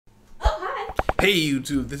Hey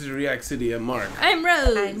YouTube, this is React City and Mark. I'm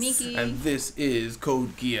Rose. I'm Miki. And this is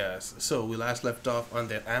Code Geass. So we last left off on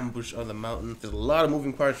that ambush on the mountain. There's a lot of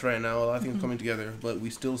moving parts right now, a lot of things coming together, but we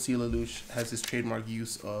still see Lelouch has his trademark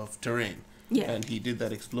use of terrain. Yeah. And he did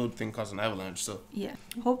that explode thing causing an avalanche, so. Yeah.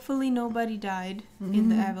 Hopefully nobody died in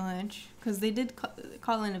the avalanche, because they did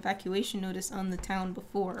call an evacuation notice on the town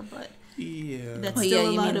before, but Yeah. that's Oh, still yeah,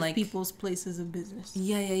 a you lot mean, of like- people's places of business.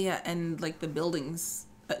 Yeah. And like the buildings.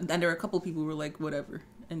 And there were a couple people who were like, whatever,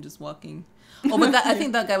 and just walking. Oh, but I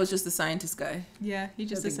think that guy was just the scientist guy. Yeah, he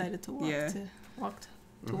just I think- decided to walk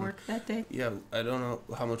to work that day. Yeah, I don't know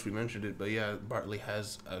how much we mentioned it, but yeah, Bartley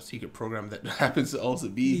has a secret program that happens to also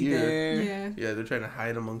be here. There. Yeah. Yeah, they're trying to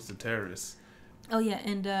hide amongst the terrorists. Oh yeah,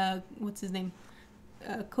 and what's his name?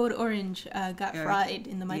 Code Orange got fried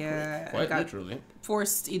in the microwave. Yeah, Quite got literally.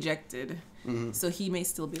 forced ejected. So he may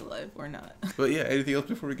still be alive or not. But yeah, anything else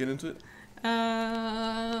before we get into it?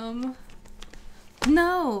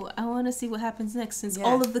 No, I want to see what happens next since Yeah.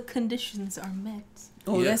 all of the conditions are met.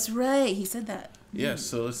 Oh, Yeah. that's right. He said that. Yeah,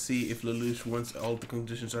 so let's see if Lelouch, once all the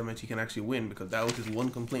conditions are met, he can actually win, because that was his one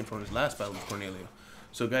complaint from his last battle with Cornelia.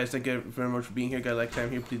 So guys, thank you very much for being here. Guys, like time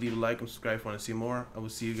here, please leave a like and subscribe if you want to see more. I will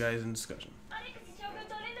see you guys in discussion.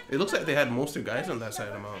 It looks like they had most of the guys on that side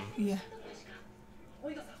of the mountain. Yeah.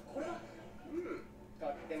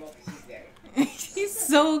 He's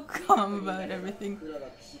so calm about everything.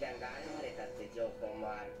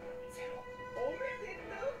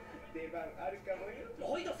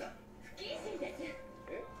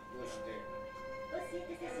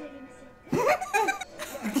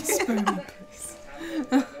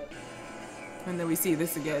 And then we see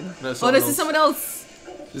this again. No, Oh, someone this else. is someone else.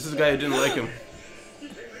 This is the guy who didn't like him.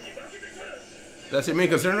 That's your main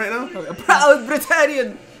concern right now? A proud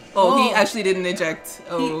Britannian. Oh, he Oh. actually didn't eject.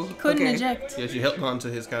 Oh, He couldn't okay. eject. Yeah, she held on to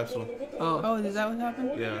his capsule. Oh. Oh, is that what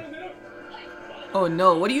happened? Yeah. Oh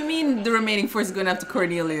no, what do you mean the remaining force is going after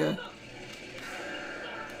Cornelia?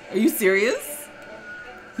 Are you serious?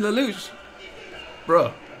 Lelouch.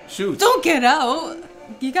 Bruh, shoot. Don't get out.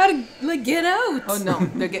 You gotta get out. Oh no,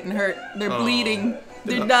 they're getting hurt. They're Oh. bleeding.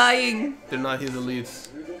 They're not- dying. They're not his elites.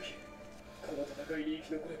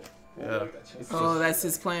 Yeah. It's Oh, that's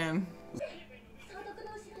his plan.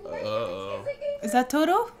 uh-oh. Is that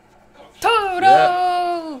Toto? Toto!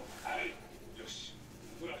 Yeah.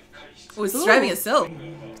 Oh, it's Ooh. driving itself.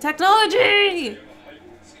 Technology!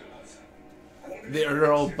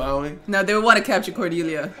 They're all bowing. Now they want to capture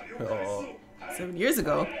Cornelia. Oh. 7 years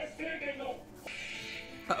ago.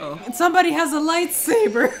 Uh-oh. And somebody has a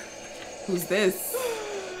lightsaber. Who's this?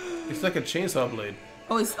 It's like a chainsaw blade.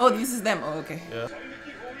 Oh, this is them. Oh, okay. Yeah.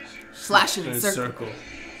 Slashing In in a circle. circle.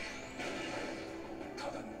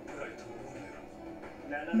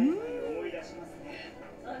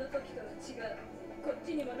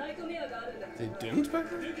 They didn't back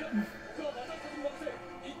then?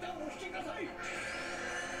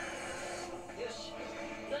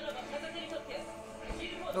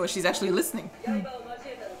 Oh, she's actually listening.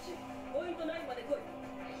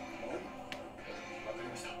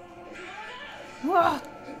 Whoa.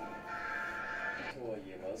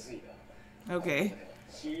 Okay.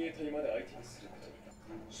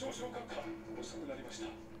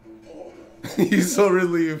 He's so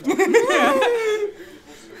relieved.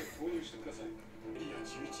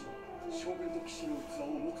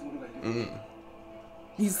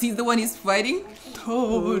 He's the one he's fighting?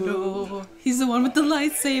 Toto. He's the one with the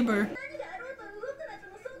lightsaber.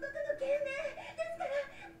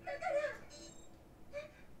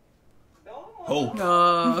 Hope.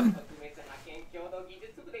 Oh.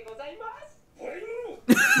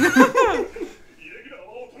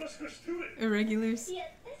 Irregulars.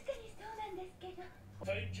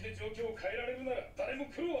 待機で状況を変えられるなら誰も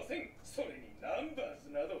苦労はせん。それにナンバーズ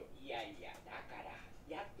など。いやいや、だから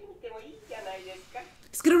やってみてもいいじゃないですか。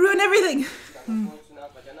 It's gonna ruin everything.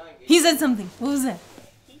 He said something. What was that?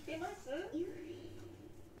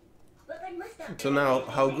 So now,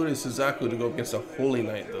 how good is Suzaku to go against a Holy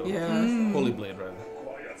Knight, though? Yeah. Holy Blade, rather.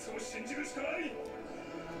 こやつを信じるしかない。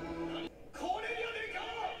これやでか。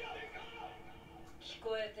聞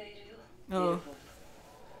こえているよ。 Oh.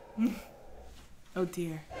 Oh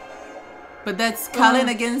dear. But that's Kalin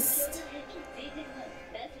against...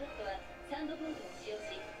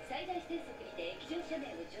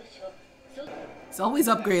 It's always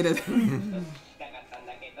upgraded. 聞きたかったん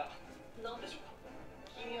だけど、なんでしょう。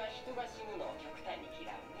君は人が死ぬのを極端に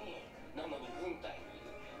嫌うね。なのに軍隊にい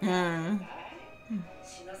る。 Yeah.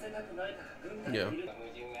 死なせたくないから軍隊にい Yeah. る。矛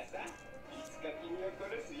盾がさ、いつか君を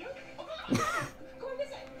殺すよ。ごめん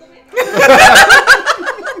なさい、ごめん。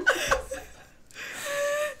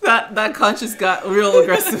 that conscious got real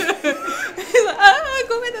aggressive. He's like,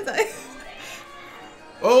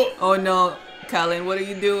 Oh! Oh no, Colin, what are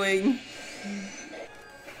you doing?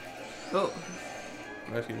 Oh.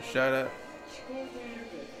 Nice getting shot at.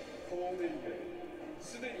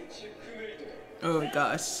 Oh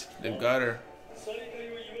gosh. They've got her.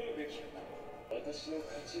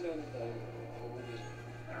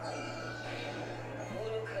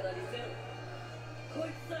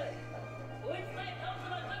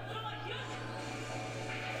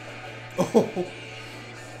 Oh!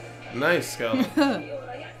 Nice, Scout.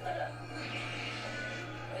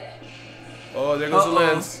 Oh, there goes the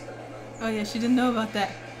lens. Oh yeah, she didn't know about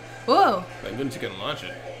that. Whoa! Thank goodness you can launch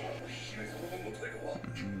it.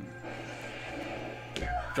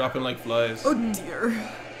 Dropping like flies. Oh dear.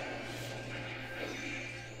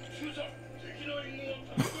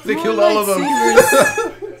 They More killed all of them.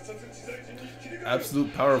 lightsabers.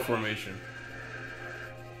 Absolute power formation.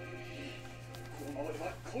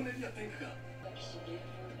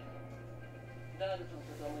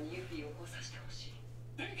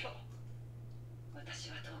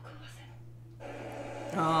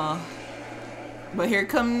 Aw. But here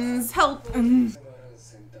comes help.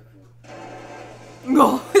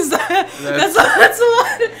 Oh, is that's a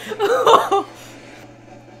lot. Oh.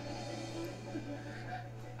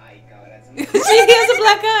 She has a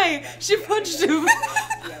black eye. She punched him.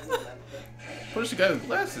 Punch the guy with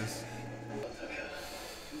glasses.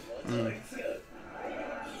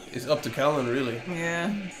 It's up to Callan, really.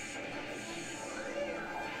 Yeah.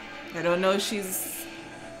 I don't know if she's...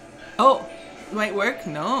 Oh, might work?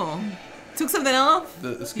 No. Took something off?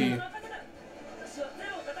 The ski.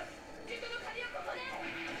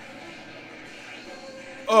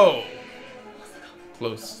 Oh!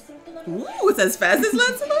 Close. Ooh, it's as fast as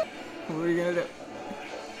Lancelot? What are you gonna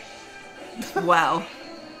do? Wow.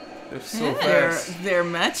 They're so fast. They're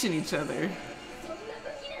matching each other.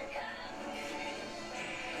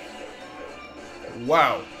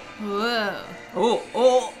 Wow. Whoa. Oh,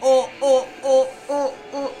 oh, oh, oh, oh, oh,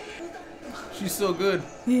 oh. She's so good.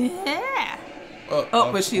 Yeah.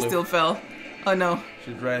 Oh, but she still fell. Oh no.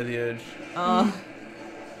 She's right at the edge.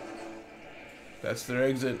 That's their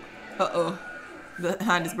exit. Uh-oh. The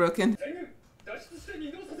hand is broken.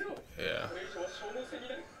 Yeah.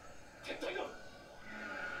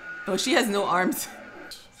 Oh, she has no arms.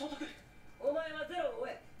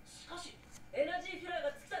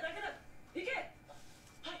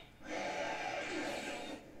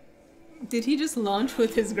 Did he just launch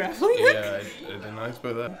with his grappling hook? Yeah, I did not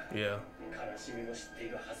expect that. Yeah.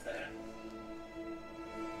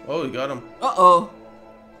 Oh, he got him. Uh-oh.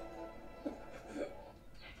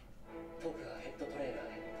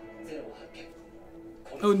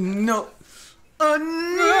 Oh no. Oh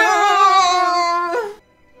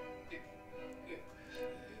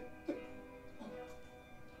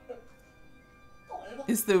no!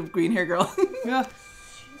 It's the green hair girl. Yeah.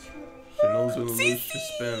 She knows when the loose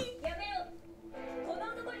just spent.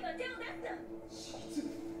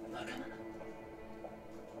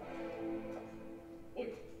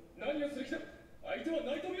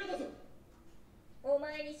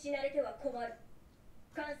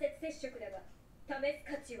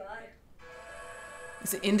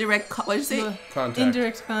 It's an indirect. What did you say? Contact.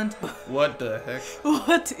 Indirect contact. What the heck?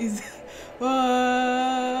 What is? Whoa.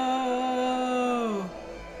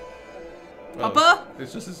 Oh, Papa?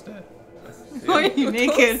 It's just his dad. Why are you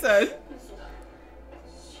naked? Sad.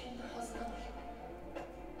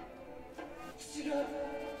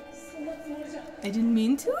 I didn't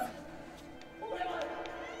mean to.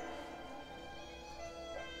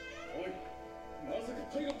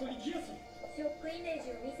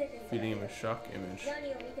 Feeding him a shock image.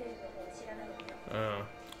 Oh.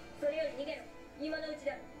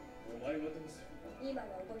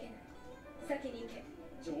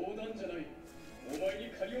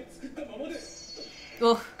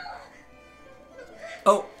 Oh.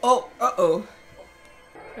 Oh, oh, uh-oh.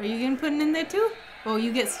 Are you gonna put it in there too? Oh,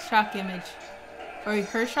 you get shock image. Or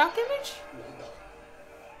her shock image?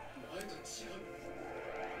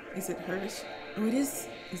 Is it hers? Oh, it is.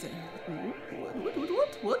 Is it?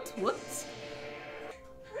 What?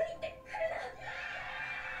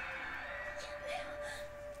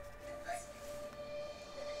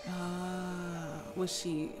 Was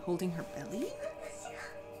she holding her belly?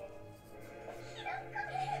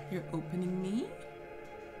 You're opening me?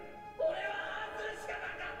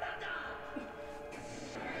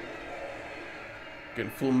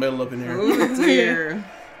 Getting full metal up in here. Oh dear.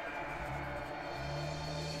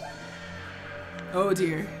 Oh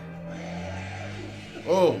dear.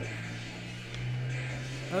 Oh,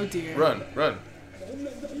 Oh dear. run.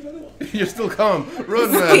 You're still calm.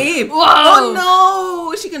 Run, man. Escape! Whoa! Oh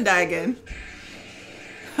no! She can die again.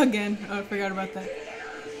 Again. Oh, I forgot about that.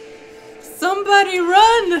 Somebody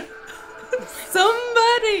run!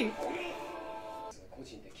 Somebody! 個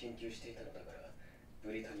人で研究していたのだから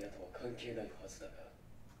ブリタニアとは関係ないはずだが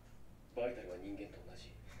バイタルは人間と同じ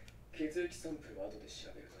血液サンプルは後で調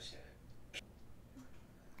べるとして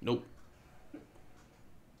Nope.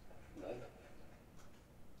 何だ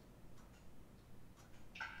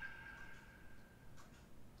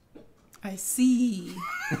I see.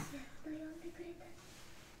 呼んでくれた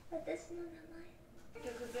私の名前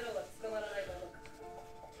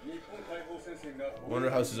Wonder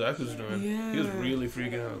how Suzaku's doing. He was really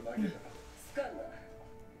freaking out. スカンだ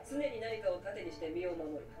常に何かを盾にして身を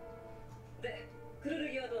守るでクル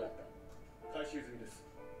ルギはどうなった回収済みです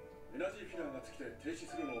エナジーフィラーが尽きて停止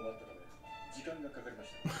するのを待ったため時間がかかりま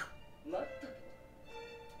した待ったと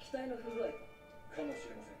機体の不具合かかもし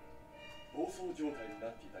れません暴走状態に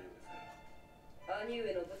なっていたようですね 兄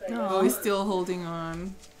上の部隊 Oh, he's still holding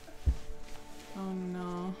on. Oh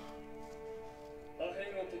no. 破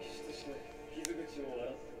片を摘出して傷口を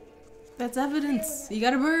洗って That's evidence. You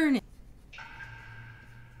gotta burn it.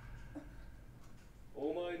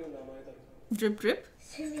 お前の名前だろ Drip, drip.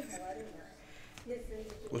 趣味が悪いな盗み聞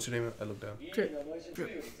き What's your name? I looked down. いい名前じゃ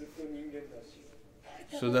ないよりずっと人間だし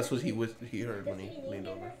So that's what he heard when he leaned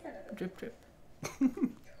over. Drip, drip. どう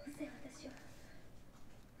せ私は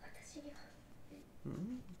私には忘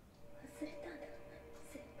れたんだ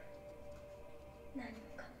全部何も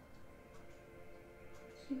かも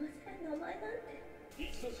今さら名前なんて一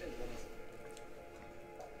度しか言わなさい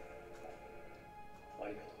あ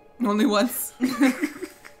りがとう Only once.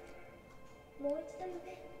 もう一度呼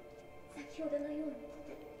べ先ほどのように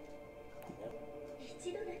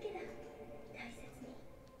一度だけだ大切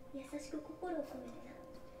に優しく心を込めてな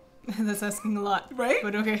That's asking a lot. Right?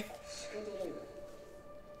 But okay. 仕方ないな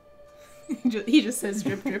He just says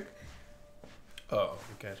drip, drip. Oh,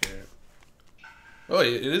 you can't hear it. Oh,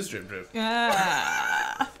 it is drip drip.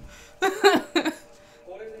 Ah. こ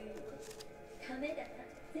れでいいのかダメだな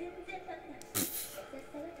全然ダメだ優しさが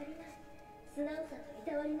足りない素直さとい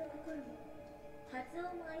たわりの心も発音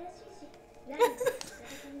も怪しいし何も戦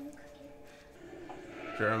いもかける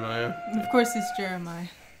Jeremiah. Of course it's Jeremiah.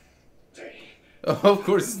 Oh, of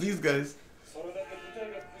course it's these guys. それだけ部隊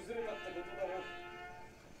が崩れたってことだよ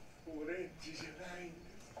オレンジじゃないんで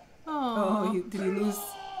す Oh, Oh. did he lose?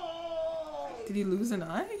 Did he lose an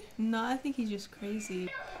eye? No, I think he's just crazy. 大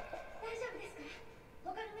丈夫ですか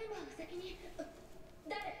ら他のメンバーは先に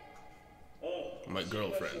誰 My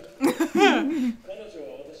girlfriend. 彼女は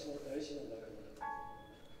私の大事な仲間だ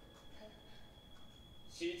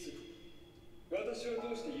実に私はど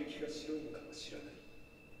うして雪が白いのかは知らない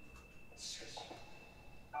しかし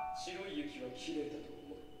白い雪は綺麗だと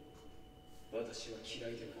思う私は嫌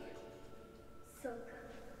いではないそうか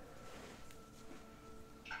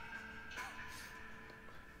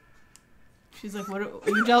She's like, what?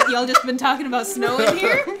 Y'all just been talking about snow in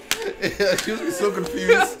here? Yeah, she was so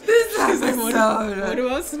confused. She's like, what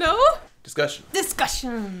about snow? Discussion.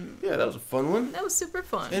 Discussion. Yeah, that was a fun one. That was super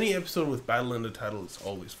fun. Any episode with battle in the title is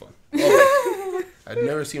always fun. Always. I'd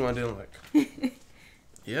never seen one I didn't like.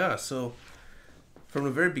 Yeah, so from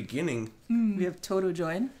the very beginning, We have Toto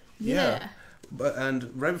join. yeah. But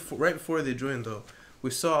and right before they joined though,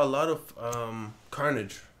 we saw a lot of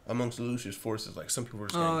carnage amongst Lelouch's forces. Like some people were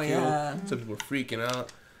just getting killed, yeah. some people were freaking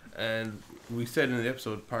out, and we said in the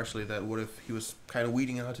episode partially that what if he was kind of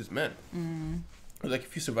weeding out his men? Like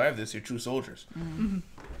if you survive this, you're true soldiers.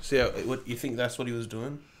 So yeah, what you think that's what he was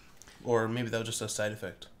doing, or maybe that was just a side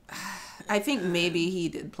effect? I think maybe he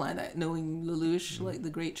did plan that, knowing Lelouch, like the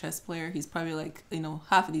great chess player. He's probably like,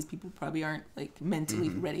 half of these people probably aren't like mentally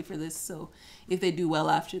ready for this. So if they do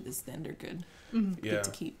well after this, then they're good. Yeah, Good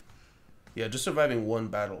to keep. yeah. Just surviving one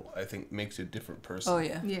battle, I think, makes you a different person. Oh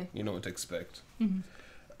yeah. Yeah. You know what to expect.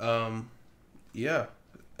 Yeah. You have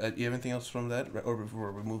anything else from that, or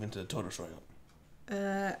before we move into the Toto Shoyo?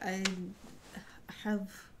 I have.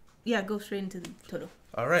 Yeah, go straight into the Toto.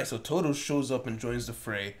 All right, so Toto shows up and joins the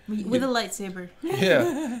fray. With a lightsaber.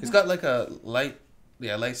 Yeah, he's got like a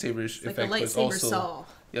lightsaber It's like effect, a but it's lightsaber also saw.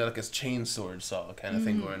 yeah, like a chain sword saw kind of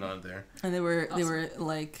thing going on there. And they were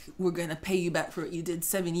like, we're gonna pay you back for what you did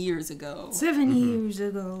 7 years ago. 7 years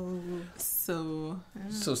ago. So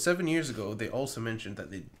So 7 years ago, they also mentioned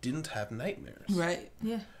that they didn't have nightmares. right.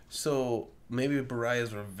 Yeah. So maybe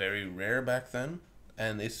Barayas were very rare back then,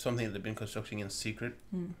 and it's something that they've been constructing in secret.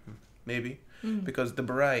 Maybe because the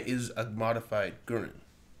Barai is a modified Gurren.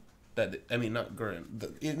 Not Gurren.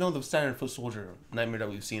 The standard foot soldier nightmare that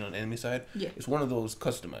we've seen on enemy side. Yeah. It's one of those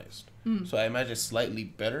customized. So I imagine it's slightly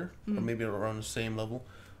better, or maybe around the same level.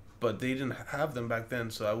 but they didn't have them back then.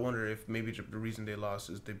 So I wonder if maybe the reason they lost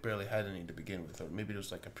is they barely had any to begin with, or maybe it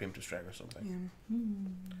was like a preemptive strike or something. Yeah.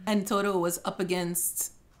 And Toto was up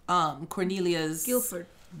against Cornelia's Guilford.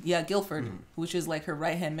 Yeah, Guilford, which is like her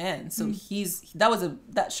right hand man. So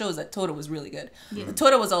that shows that Toto was really good. Yeah. But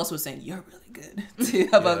Toto was also saying, "You're really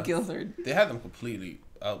good," about Guilford. They had them completely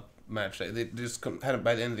outmatched. Like, they just had it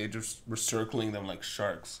by the end. They just were circling them like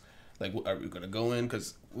sharks. Like, are we gonna go in?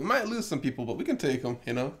 Because we might lose some people, but we can take them.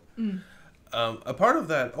 You know. A part of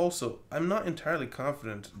that also, I'm not entirely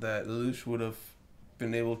confident that Lelouch would have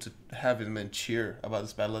been able to have his men cheer about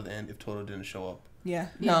this battle at the end if Toto didn't show up. Yeah,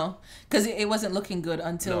 no, because it wasn't looking good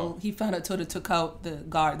until he found out Toto took out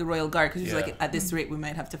the Royal Guard, because he was like, at this rate we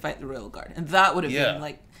might have to fight the Royal Guard, and that would have been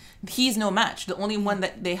like, he's no match. The only one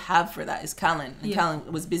that they have for that is Callan, and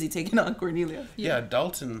Callan was busy taking on Cornelia. Yeah,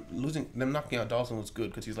 Dalton knocking out Dalton was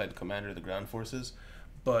good because he's like the commander of the ground forces,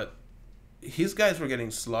 but his guys were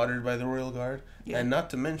getting slaughtered by the Royal Guard, and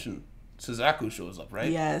not to mention Suzaku shows up,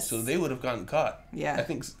 right? Yes. So they would have gotten caught. Yeah. I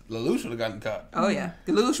think Lelouch would have gotten caught. Oh yeah,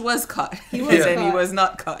 Lelouch was caught. He was and caught. he was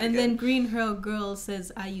not caught. And again. then Green Hero Girl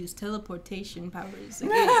says, "I use teleportation powers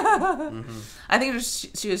again." I think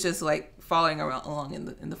she was just like following around along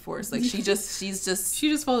in the forest. Like she's just She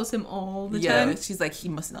just follows him all the yeah. time. She's like, he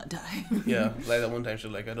must not die. Yeah, like that one time she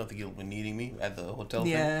was like, I don't think he'll be needing me at the hotel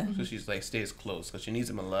Yeah. thing. So she's like, stays close because she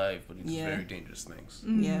needs him alive, but he does very dangerous things.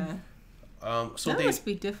 Yeah. So That they must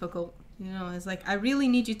be difficult. You know, it's like, I really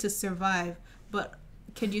need you to survive, but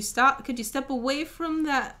could you step away from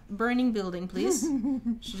that burning building, please?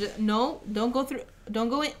 No, don't go through. Don't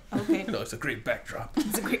go in. Okay. no, it's a great backdrop.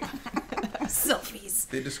 It's a great selfies.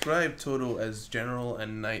 They describe Toto as General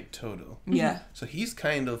and Knight Toto. Yeah. So he's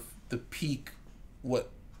kind of the peak what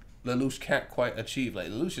Lelouch can't quite achieve. Like,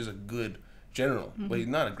 Lelouch is a good general, but he's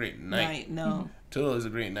not a great knight. No. Toto is a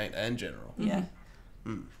great knight and general. Yeah.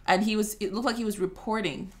 And it looked like he was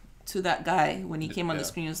reporting to that guy when he came on the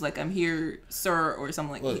screen. He was like, "I'm here, sir," or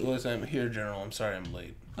something like that. Well, I'm here, General. I'm sorry I'm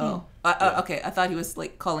late. Oh. Okay. I thought he was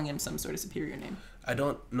like calling him some sort of superior name. I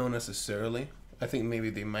don't know necessarily. I think maybe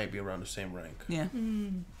they might be around the same rank. Yeah.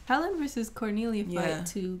 Callan versus Cornelia fight Yeah.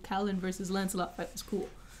 to Callan versus Lancelot fight was cool.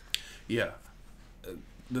 Yeah.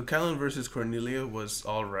 The Callan versus Cornelia was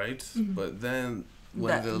alright, but then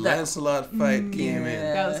when the Lancelot fight came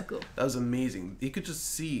in, That was cool. that was amazing. You could just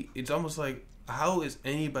see, it's almost like, how is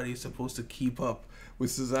anybody supposed to keep up with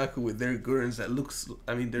Suzaku with their guns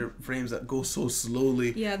their frames that go so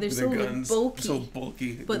slowly. Yeah, they're with so their guns, bulky. so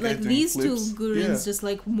bulky. But The guys like doing these flips. two Gurins just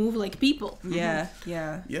like move like people. Yeah.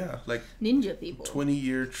 Yeah. Yeah, like Ninja people.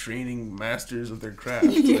 20-year training masters of their craft.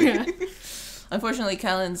 Yeah. Unfortunately,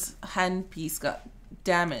 Callan's handpiece got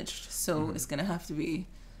damaged, so it's gonna have to be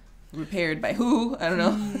repaired by who? I don't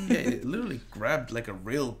know. Yeah, it literally grabbed like a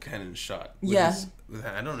rail cannon shot. Yeah.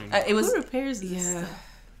 I don't even know. It was. Who repairs this Yeah. stuff?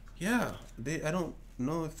 Yeah, I don't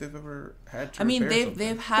know if they've ever had to I mean, repair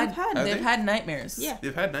they've something. had they? had nightmares. Yeah.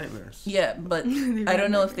 They've had nightmares. Yeah, but They've I had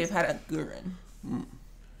don't know if nightmares. they've had a Gurren.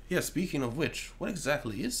 Yeah, speaking of which, what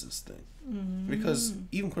exactly is this thing? Because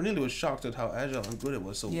even Cornelia was shocked at how agile and good it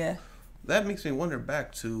was. So Yeah. that makes me wonder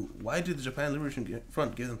back to, why did the Japan Liberation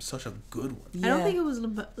Front give them such a good one? I don't think it was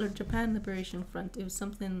Japan Liberation Front. It was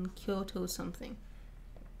something Kyoto something.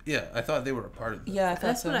 Yeah, I thought they were a part of that. Yeah, I thought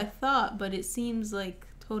That's so. what I thought, but it seems like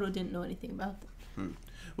Toto didn't know anything about them.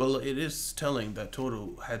 Well, it is telling that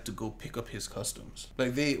Toto had to go pick up his customs.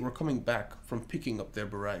 Like, they were coming back from picking up their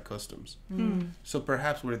Barai customs. So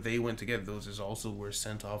perhaps where they went to get those is also were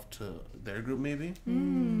sent off to their group, maybe?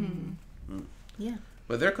 Yeah.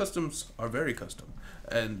 But their customs are very custom,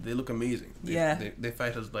 and they look amazing. Yeah. They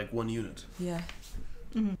fight as like one unit. Yeah.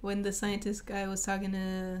 When the scientist guy was talking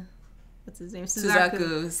to, what's his name?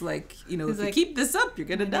 Suzaku is like, He's if you like, keep this up, you're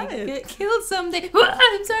gonna die. Get killed someday.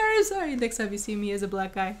 I'm sorry. Next time you see me as a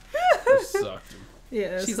black guy. It sucked him.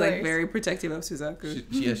 Yeah, She's like very protective of Suzaku.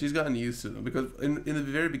 She's gotten used to them because in the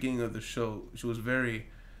very beginning of the show, she was very,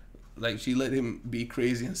 like, she let him be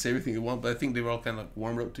crazy and say everything he wanted, but I think they were all kind of like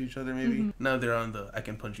warmed up to each other maybe. Now they're on the I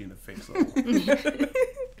can punch you in the face level.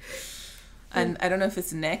 And I don't know if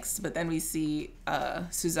it's next, but then we see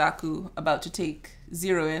Suzaku about to take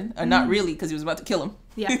Zero in. Not really, because he was about to kill him.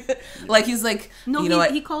 Yeah. Like, he's like, No, you know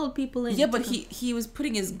what? he called people in. Yeah, but he was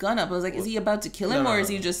putting his gun up. I was like, is he about to kill him, No, or is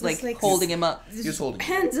he just It's like like- holding him up? He's holding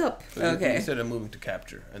Hands up. Okay. Instead of moving to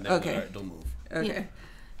capture, and then Okay. all right, don't move. Okay.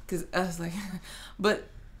 Because I was like, but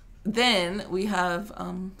then we have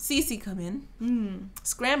Cece come in,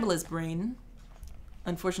 scramble his brain.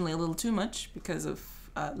 Unfortunately, a little too much because of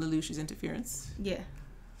Lelouch's interference. Yeah.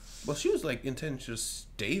 Well, she was like intending to just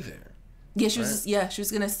stay there. Yeah, she was. She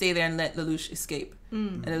was gonna stay there and let Lelouch escape.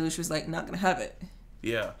 And Lelouch was like, not gonna have it.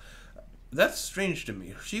 Yeah, that's strange to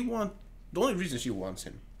me. The only reason she wants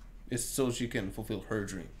him is so she can fulfill her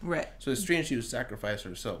dream. Right. So it's strange she would sacrifice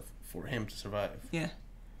herself for him to survive. Yeah.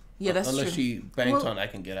 Yeah, that's Unless true. she banks Well, on I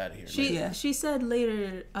can get out of here. She said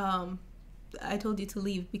later, I told you to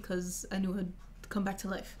leave because I knew I'd come back to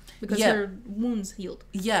life because her wounds healed.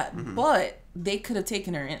 Yeah, but they could have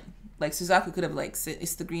taken her in. Like Suzaku could have like said,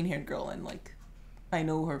 it's the green-haired girl, and like I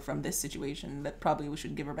know her from this situation. That probably we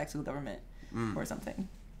should give her back to the government or something.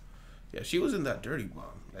 Yeah, she wasn't that dirty bomb.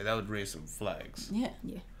 Like that would raise some flags. Yeah.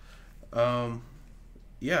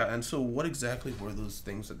 Yeah, and so what exactly were those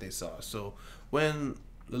things that they saw? So when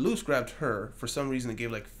Lelouch grabbed her, for some reason it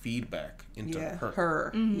gave like feedback into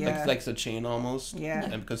her. Yeah. Like it's a chain almost. Yeah.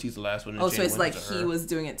 And because he's the last one in Oh, the so chain, it's went like into he her. was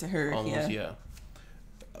doing it to her. Almost, yeah.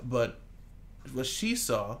 But what she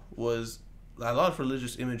saw was a lot of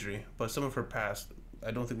religious imagery, but some of her past,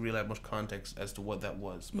 I don't think we really had much context as to what that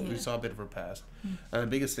was. But we saw a bit of her past. And the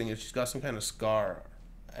biggest thing is she's got some kind of scar.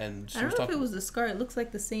 And I don't know if it was the scar. It looks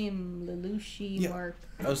like the same Lelouch mark.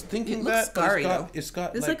 I was thinking It looks that, but scarry, it's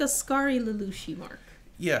got It's like a scarry Lelouch mark.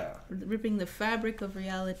 Yeah. Ripping the fabric of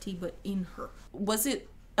reality, but in her. Was it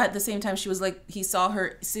at the same time she was like, he saw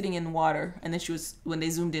her sitting in water, and then when they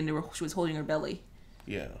zoomed in, she was holding her belly.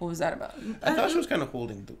 Yeah. What was that about? I thought she was kind of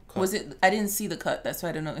holding the cut. Was it? I didn't see the cut. That's why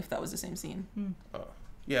I don't know if that was the same scene.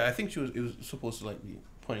 Yeah, I think it was supposed to like be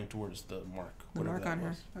pointing towards the mark. The mark on her.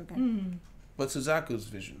 Was. Okay. But Suzaku's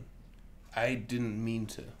vision, I didn't mean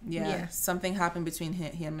to. Yeah. Something happened between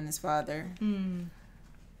him and his father. And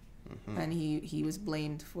he was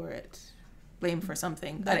blamed for it. Blamed for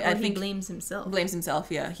something. I think he blames himself. Blames himself,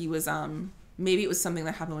 yeah. He was, maybe it was something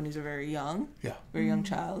that happened when he was a very young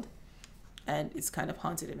child. And it's kind of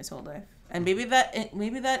haunted him his whole life. And maybe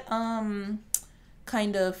that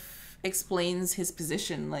kind of explains his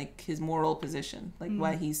position, like his moral position, like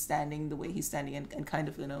why he's standing the way he's standing, and kind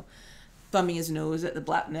of, thumbing his nose at the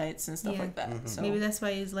Black Knights and stuff like that. So maybe that's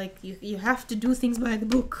why he's like, you have to do things by the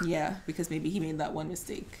book. Yeah, because maybe he made that one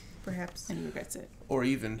mistake. Perhaps. And he regrets it. Or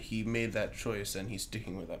even he made that choice and he's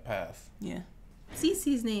sticking with that path. Yeah.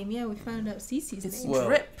 Cece's name. Yeah, we found out Cece's name. Well,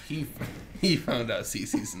 Drip. he found out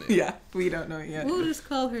Cece's name. Yeah, we don't know it yet. We'll just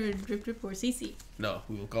call her Drip Drip or Cece. No,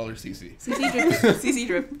 we will call her Cece. Cece Drip. CC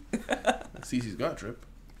Drip. Cece's got drip.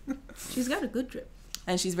 She's got a good drip.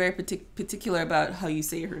 And she's very particular about how you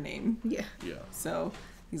say her name. Yeah. Yeah. So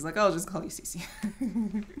he's like, I'll just call you Cece.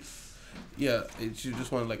 Yeah, she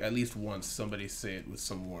just wanted like at least once somebody say it with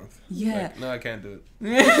some warmth. Yeah. Like, no, I can't do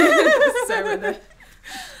it. Sorry about that.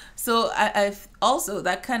 So I've also,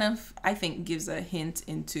 that kind of, I think, gives a hint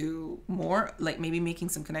into more, like maybe making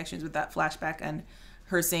some connections with that flashback and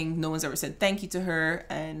her saying no one's ever said thank you to her,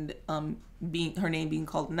 and her name being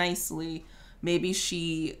called nicely. Maybe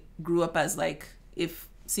she grew up as like, if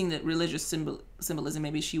seeing the religious symbolism,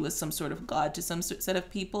 maybe she was some sort of god to some set of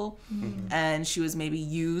people, and she was maybe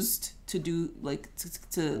used to do like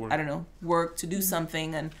to I don't know, work to do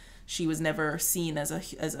something, and she was never seen as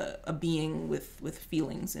a being with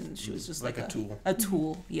feelings, and she was just like a tool. A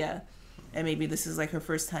tool, yeah. And maybe this is like her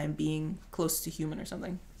first time being close to human or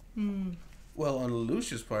something. Well, on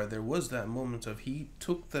Lelouch's part, there was that moment of he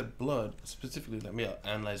took that blood, specifically, let me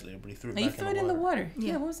analyze later, but he threw it And you back threw in it the in the water. water.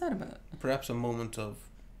 Yeah, what was that about? Perhaps a moment of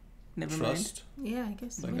Never trust. Yeah, I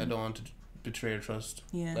guess. Like, I don't want to betray her trust.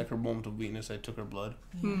 Yeah. Like her moment of weakness, I took her blood.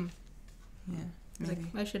 Yeah. Yeah. It's like,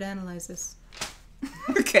 Maybe. I should analyze this.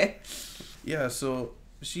 Okay. Yeah, so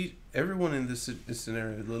everyone in this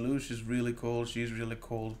scenario, Lelouch is really cold, she's really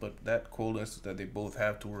cold, but that coldness that they both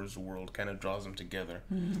have towards the world kind of draws them together.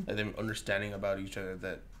 And them understanding about each other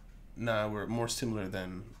that, we're more similar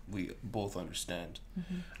than we both understand.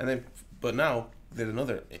 And then, but now, there's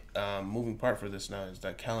another moving part for this now, is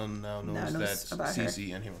that Callan now knows that about her.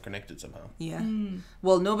 Cece and him are connected somehow. Yeah.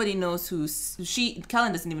 Well, nobody knows who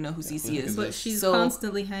Callan doesn't even know who Cece is. But she's So-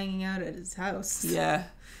 constantly hanging out at his house. Yeah.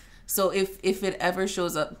 So if it ever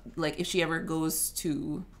shows up, like if she ever goes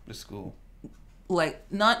to, The school. like,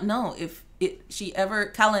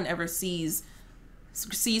 Callan ever sees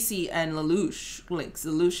Cece and Lelouch, like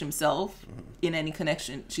Lelouch himself, in any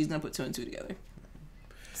connection, she's gonna put two and two together.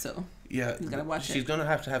 So Yeah, he's gonna watch she's it. gonna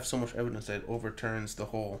have to have so much evidence that it overturns the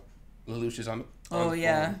whole Lelouch is on the phone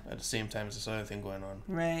at the same time as this other thing going on.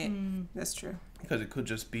 Right. That's true. Because it could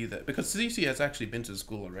just be that, because Cece has actually been to the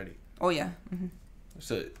school already. Oh yeah.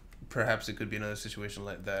 So perhaps it could be another situation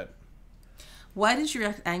like that. Why did she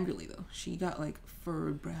react angrily though? She got like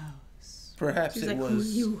furrowed brows. Perhaps She's it like, was. who are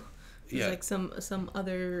you? It's Yeah, like some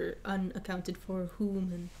other unaccounted for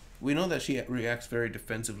whom, and we know that she reacts very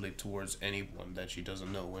defensively towards anyone that she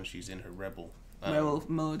doesn't know when she's in her rebel Rebel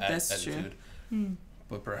mode. That's true. attitude.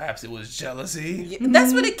 But perhaps it was jealousy. Yeah,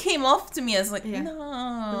 that's what it came off to me as. Like, Yeah. no.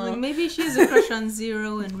 Like, maybe she has a crush on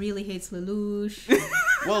Zero and really hates Lelouch.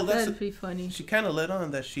 Well, That'd be funny. she kind of let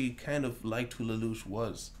on that she kind of liked who Lelouch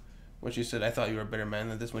was. When she said, I thought you were a better man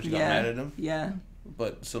than this, when she got mad at him. Yeah.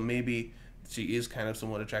 But so maybe she is kind of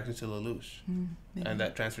somewhat attracted to Lelouch. Maybe. And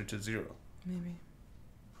that transferred to Zero. Maybe.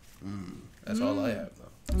 That's all I have, though.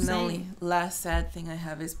 And the Same. only last sad thing I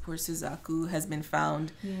have is poor Suzaku has been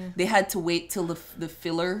found. Yeah. They had to wait till the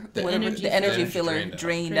filler, The energy the energy filler filler drained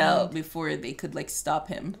drained out before they could like stop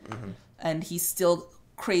him. And he's still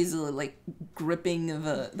crazily like gripping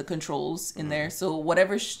the controls in there. So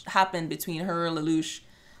whatever happened between her, Lelouch,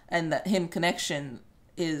 and that him connection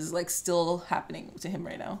is like still happening to him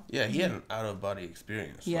right now. Yeah, he had an out-of-body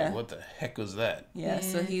experience. Yeah. Like, what the heck was that? Yeah,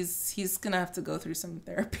 so Yeah. he's gonna have to go through some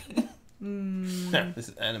therapy. This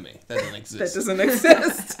is anime. That doesn't exist. Doesn't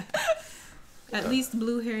exist. At least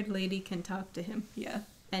blue-haired lady can talk to him. Yeah.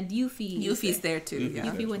 And Yuffie. Yuffie's there too. Yuffie's Yeah.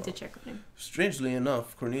 there. Yuffie as went to well. check on him. Strangely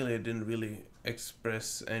enough, Cornelia didn't really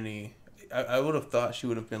express any... I would have thought she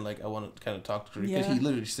would have been like, I want to kind of talk to her. Because Yeah. he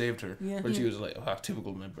literally saved her. Yeah. But she was like, oh, how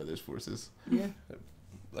typical my brother's forces. Yeah.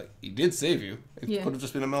 Like, he did save you. It Yeah. could have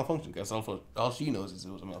just been a malfunction. Because all she knows is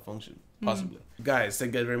it was a malfunction. Possibly. Guys,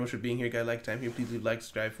 thank you guys very much for being here. Guys, like time here. Please leave a like,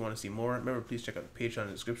 subscribe if you want to see more. Remember, please check out the Patreon in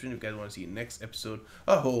the description if you guys want to see the next episode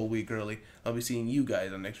a whole week early. I'll be seeing you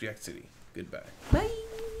guys on next React City. Goodbye. Bye.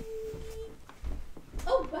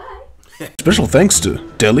 Oh, bye. Special thanks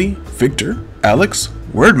to Deli, Victor, Alex,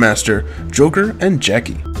 Wordmaster, Joker, and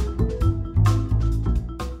Jackie.